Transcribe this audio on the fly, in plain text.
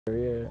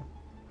Yeah.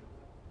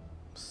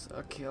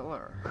 A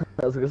killer.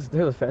 I was gonna say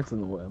there's a fence in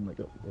the way. I'm like,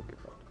 oh, okay.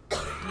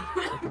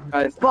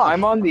 Guys, Fuck.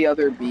 I'm on the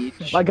other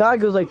beach. My guy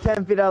goes like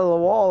 10 feet out of the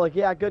wall. Like,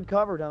 yeah, good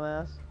cover,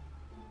 dumbass.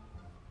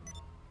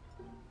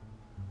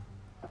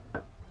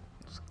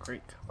 It's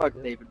great. Fuck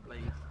David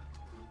Blaze.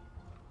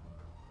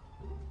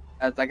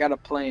 As I got a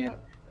plan.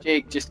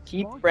 Jake, just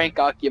keep Frank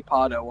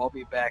Occupado. I'll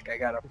be back. I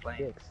got a plan.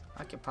 Dicks.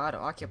 Occupado.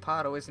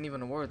 Occupado isn't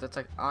even a word. That's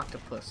like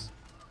octopus.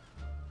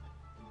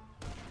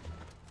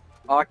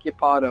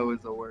 Occupado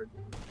is a word.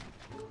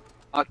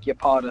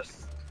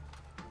 Occupatus.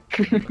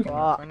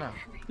 Ah. For now.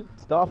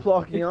 Stop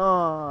locking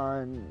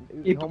on.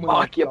 Keep Homie,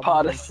 like, stop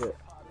Occupodus. doing shit.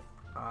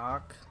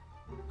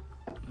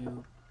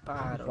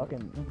 Occupado.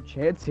 Fucking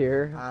chance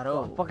here. Occupado.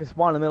 Oh, fucking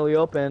spawn in the middle of the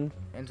open.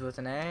 Ends with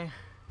an A.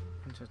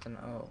 Ends with an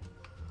O.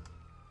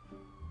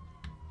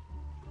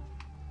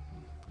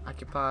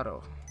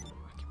 Occupado.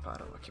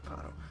 Occupado.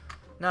 Occupado.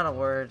 Not a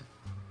word.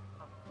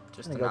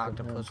 Just I an got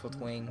the octopus hand.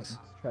 with wings.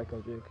 Track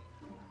out, Jake.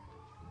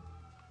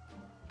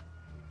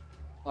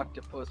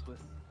 Octopus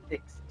with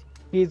 6.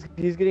 He's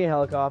getting a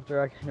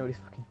helicopter. I know what he's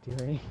fucking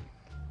doing.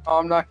 Oh,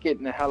 I'm not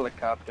getting a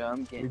helicopter. I'm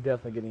You're getting.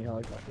 definitely getting a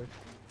helicopter.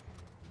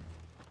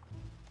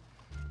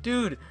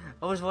 Dude,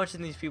 I was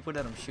watching these people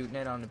that I'm shooting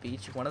at on the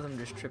beach. One of them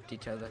just tripped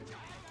each other.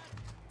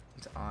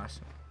 It's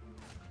awesome.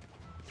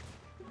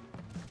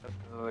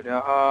 Go to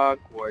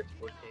Hogwarts.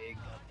 We'll take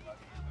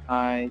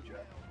Hydra.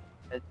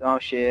 Oh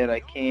shit,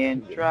 I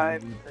can't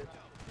drive.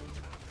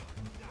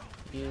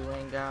 You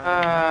ain't got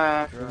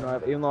Ah. a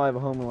Hydra. Even though I have a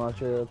homing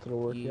launcher, that's what'll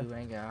work. You Yeah.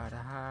 ain't got a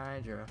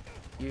Hydra.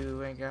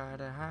 You ain't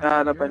got a Hydra.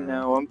 Shut up, I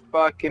know. I'm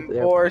fucking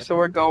Yeah. poor, so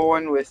we're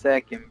going with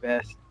second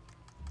best.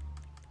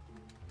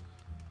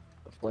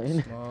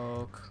 Plane.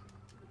 Smoke.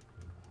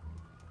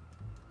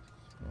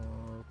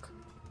 Smoke.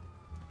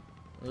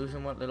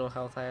 Losing what little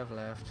health I have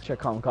left. Check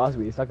Colin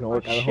Cosby. It's not gonna Oh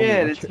work. I have a homing shit,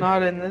 launcher. it's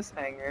not in this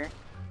hangar.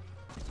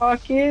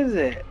 Fuck is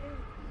it?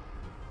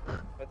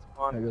 Let's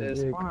spawn There goes this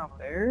Jake. one out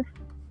there.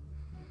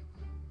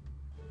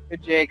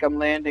 Good Jake, I'm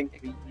landing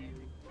for you.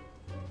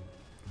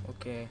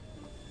 Okay.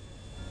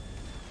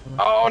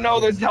 Oh no,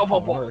 there's That'll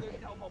helpful. work.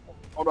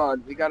 Hold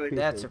on, we gotta Please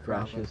That's say a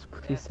problem. crashes.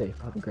 Please say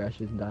fucking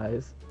crashes and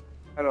dies.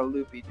 got a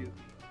loopy doopy.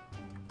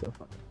 So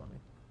fucking funny.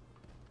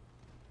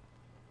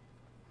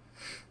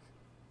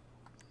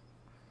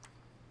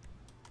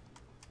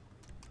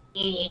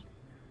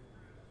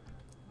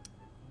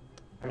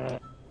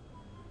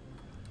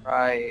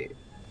 Right.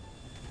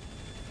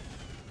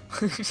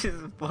 Just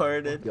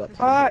farted. Got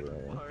Fuck.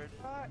 something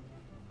right.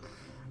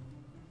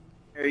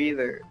 Or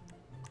either.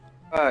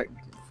 Fuck.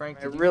 Frank,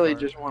 I did you really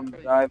fart? just want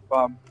to dive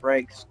bomb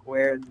Frank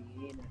square in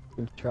the anus.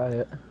 Let's try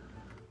it.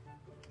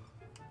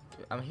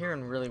 I'm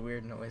hearing really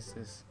weird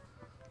noises.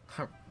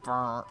 I'm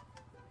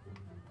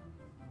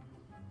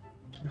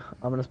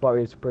gonna spot where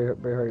it's very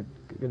hard,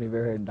 gonna be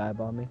very hard to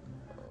dive on me.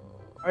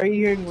 Are you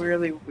hearing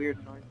really weird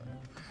noises?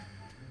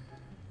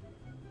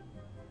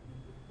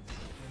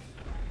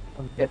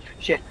 Shit,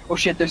 shit, oh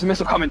shit, there's a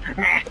missile coming.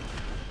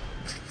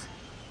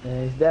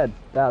 And he's dead.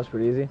 That was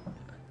pretty easy.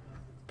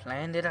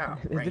 Planned it out.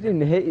 It Brandon.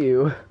 didn't hit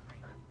you.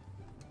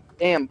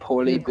 Damn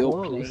poorly Pretty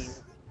built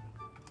close.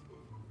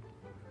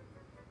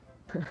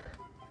 plane.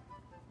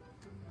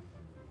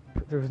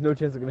 There was no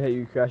chance of gonna hit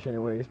you. Crash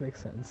anyways.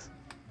 Makes sense.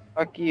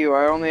 Fuck you,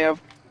 I only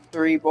have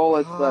 3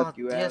 bullets Oh, left,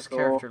 you yes, asshole.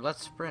 character.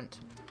 Let's sprint.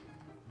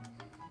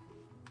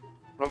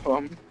 One of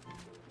 'em.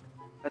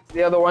 That's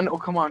the other one. Oh,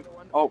 come on.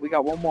 Oh, we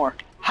got one more.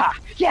 Ha!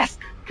 Yes!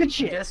 Good I'm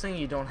shit! guessing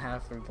you don't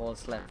have 3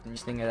 bullets left. I'm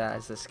just thinking of that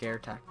as a scare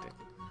tactic.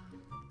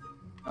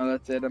 Oh,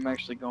 that's it. I'm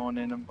actually going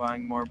in and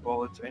buying more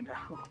bullets right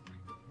now.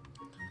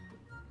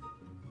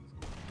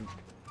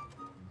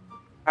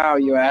 Ow,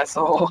 you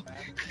asshole.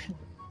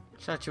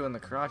 Shot you in the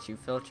crotch. You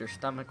felt your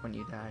stomach when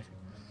you died.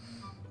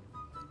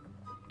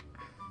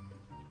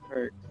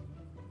 Hurt.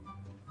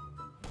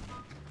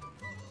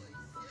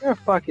 You're a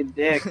fucking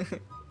dick.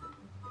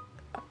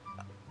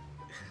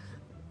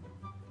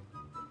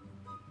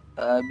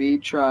 Let me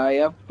try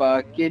a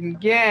fucking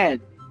again.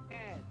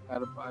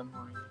 Gotta buy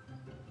more.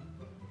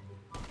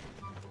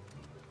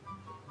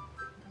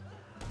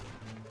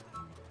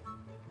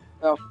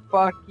 Oh,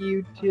 fuck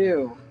you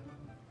too.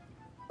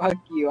 Fuck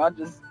you, I'll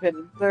just spin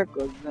in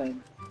circles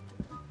then.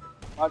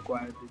 Fuck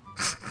why I did.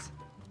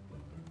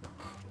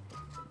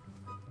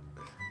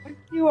 Fuck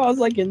you, I was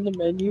like in the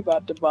menu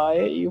about to buy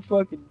it, you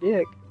fucking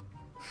dick.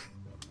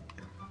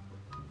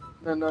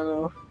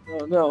 No,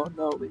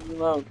 leave me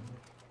alone.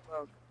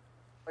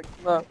 Fuck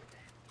him up.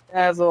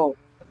 Asshole.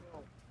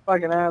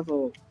 Fucking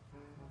asshole.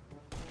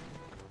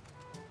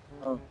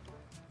 Oh.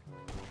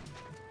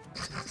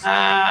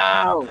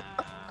 Ow!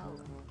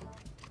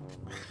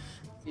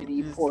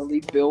 Shitty,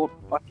 poorly built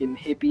fucking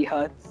hippie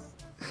huts.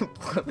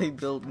 Poorly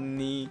built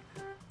knee.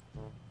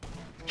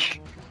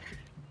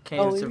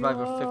 Can't Oh, even survive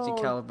a 50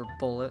 no. caliber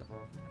bullet.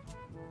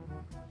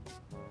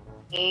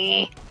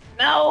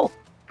 No!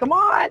 Come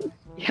on!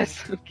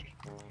 Yes, okay.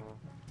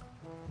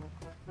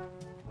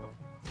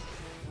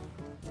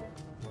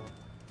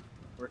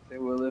 Birthday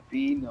will it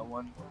be? No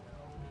one will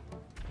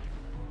know.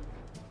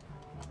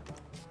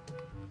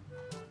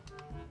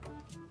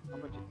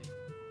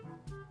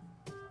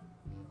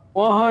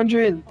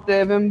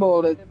 107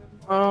 bullets.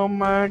 Oh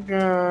my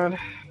god.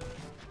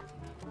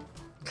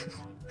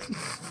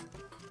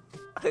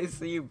 I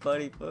see you,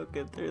 buddy,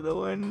 poking through the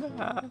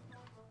window.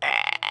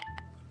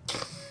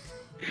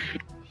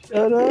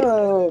 Shut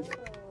up.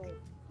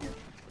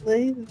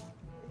 Please.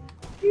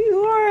 You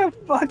are a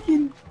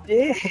fucking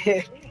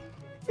dick.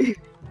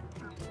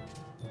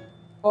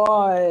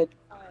 God.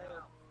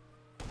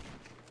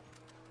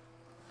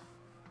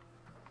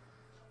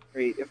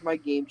 Great, if my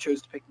game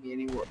chose to pick me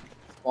anywhere,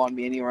 spawn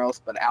me anywhere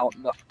else but out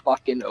in the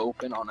fucking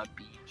open on a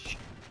beach.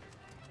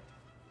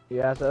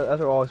 Yeah, that's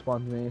where always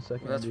spawns me. So I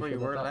can't That's do where shit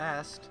you were about that.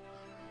 last.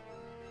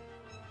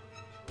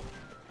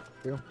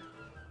 True.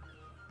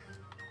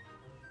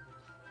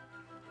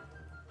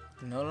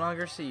 No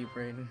longer see you,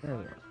 Brayden. There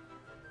we go.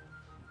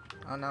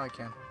 Oh, now I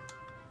can.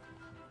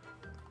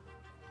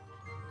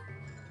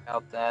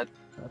 Out that.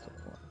 That's what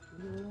I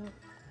want.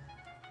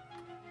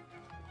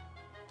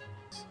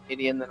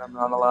 Canadian that I'm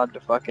not allowed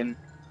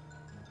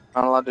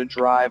to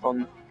drive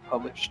on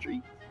public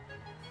streets.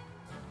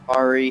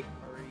 Sorry.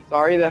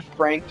 Sorry that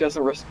Frank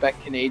doesn't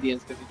respect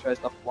Canadians because he tries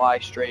to fly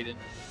straight in.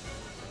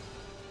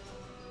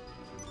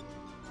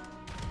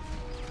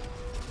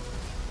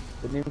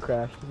 Didn't even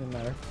crash. Doesn't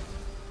matter.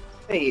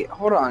 Hey,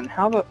 hold on.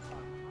 How the...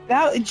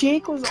 That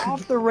Jake was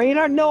off the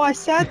radar? No, I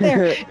sat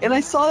there and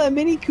I saw that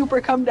Mini Cooper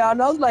come down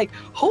and I was like,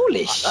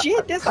 holy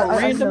shit, that's a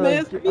random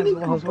ass Mini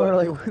I was Cooper.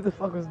 wondering like, who the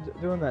fuck was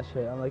doing that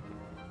shit? I'm like,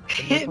 the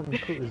fucking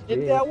Cooper's And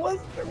dead. that was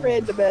the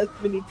random ass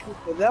Mini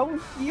Cooper. That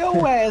was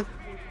yo ass.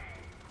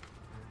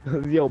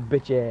 Yo,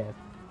 bitch ass.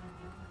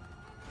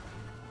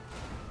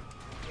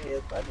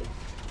 Yes, I did.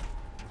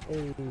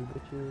 Hey,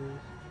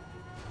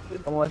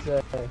 bitches. Come on,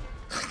 say.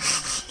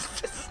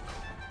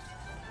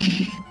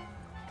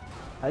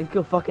 I can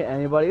kill fucking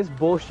anybody. It's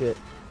bullshit.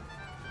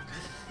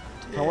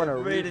 I want to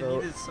Brayden, you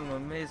reload. did some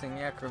amazing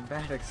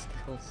acrobatic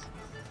skills.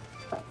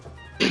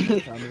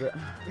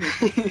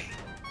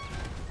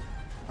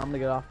 I'm gonna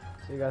get off.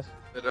 See you guys.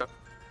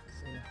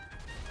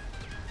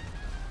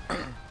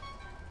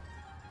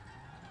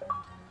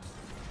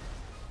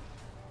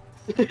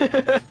 See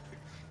ya.